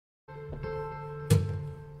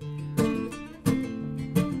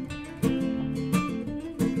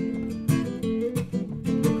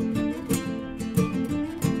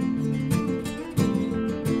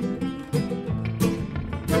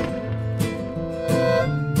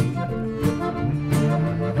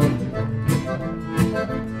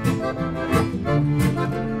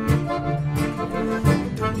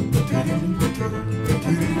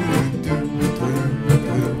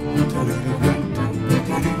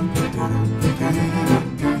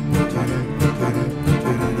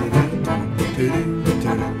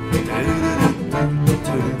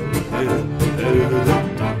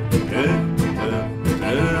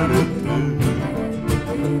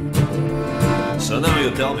So now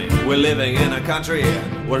you tell me, we're living in a country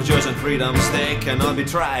where joys and freedoms, they cannot be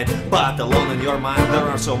tried. But alone in your mind there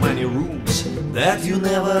are so many rooms that you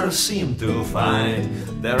never seem to find.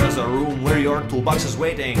 There is a room where your toolbox is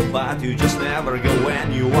waiting, but you just never go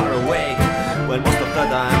when you are awake. When most of the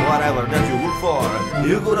time, whatever that you look for,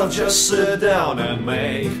 you could have just sit down and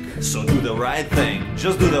make. So do the right thing,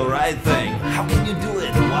 just do the right thing. How can you do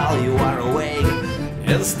it while you are awake?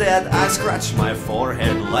 Instead, I scratch my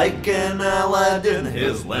forehead like an Aladdin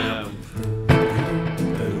his lamp.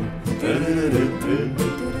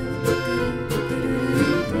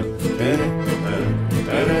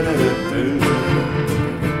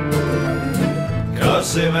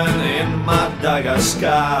 Cause even in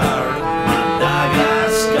Madagascar,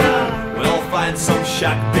 we'll find some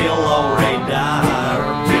shack below radar,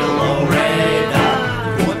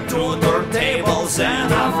 Put two turntables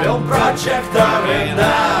and a film projector in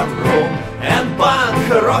that room, and punk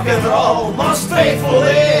rock and roll most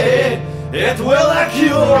faithfully, it will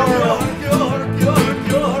cure.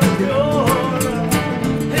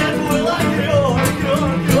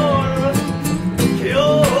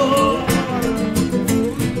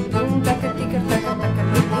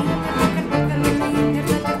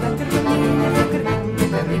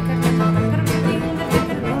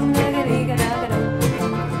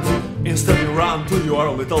 Instead you run to your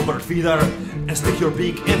little bird feeder and stick your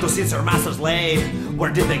beak into since your master's lathe.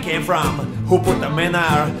 Where did they came from? Who put them in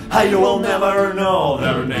there? How you will never know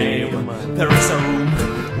their name. There is a room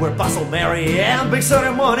where Puzzle Mary and big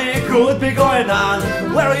ceremony could be going on,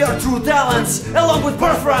 where your true talents, along with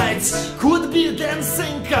birthrights, could be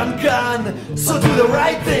dancing can. So do the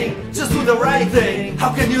right thing, just do the right thing.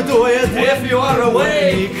 How can you do it if you are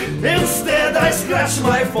awake? Instead I scratch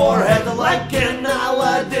my forehead like an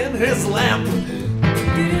Aladdin his lamp.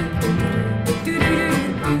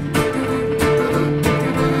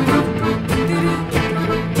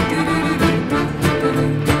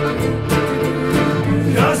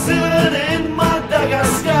 Cause even in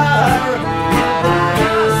Madagascar,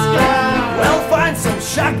 we'll find some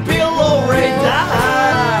shack below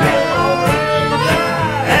radar,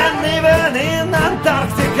 and even in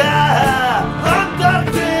Antarctica,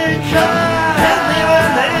 and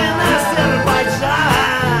even in Azerbaijan,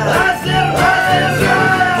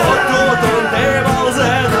 for two turntables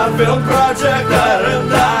and a film projector in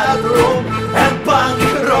that room, and punk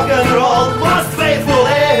rock and roll most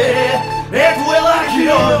faithfully, it will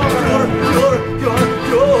cure.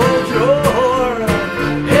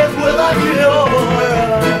 It will cure.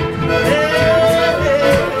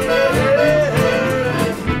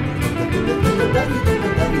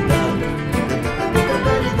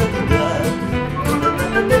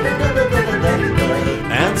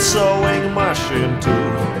 And sewing machine too.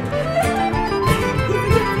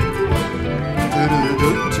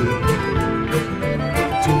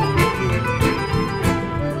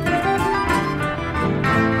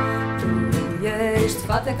 Jesty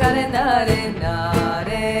fata care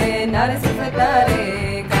n-are sufletare,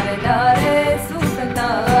 care n-are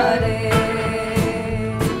sufletare.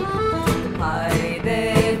 Haide,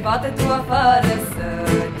 bate tu afară să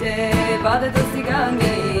te vadă toți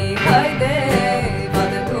țiganii, haide,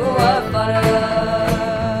 bate tu afară.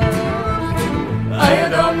 Ai o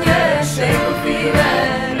domne și cu fire,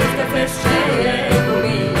 nu te feșeie cu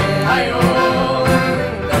mine, ai o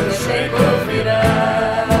domne și cu fire.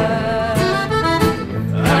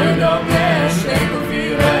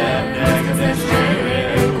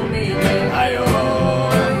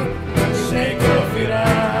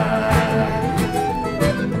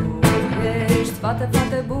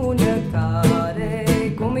 Fată bună care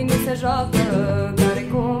cu mine se joacă, care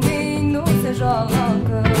cu mine nu se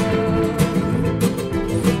joacă.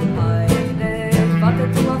 Haide, fată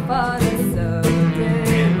tu afară să te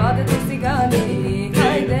vadă toți țiganii,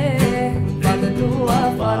 haide, fată tu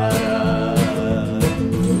afară.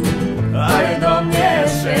 Hai, Doamne,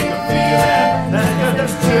 și cu tine, dacă te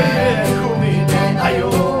știe cu mine, hai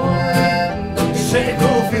eu, și cu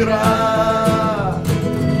fira.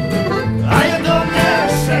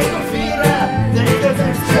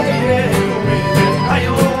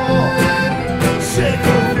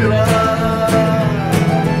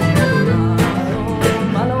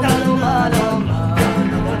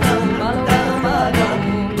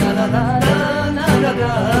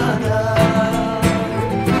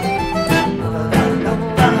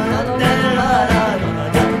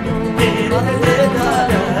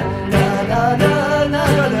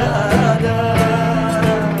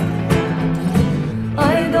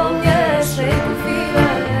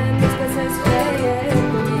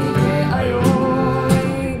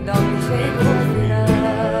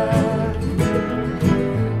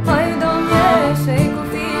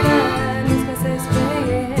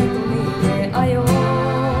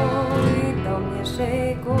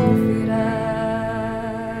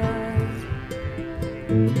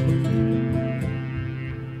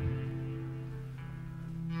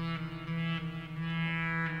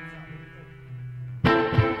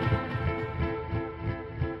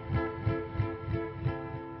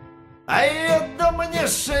 Ай, до мне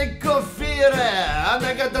шейко фире, а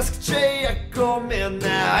на гадаск чейко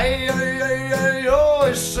мене.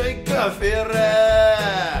 Ай-ой-ой-ой, шейко фире.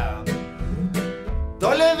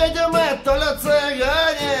 То ли ведьмы, то ли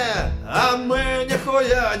цыгане, а мы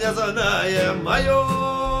нихуя не знаем.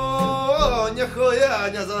 Ай-ой, нихуя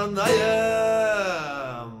не знаем.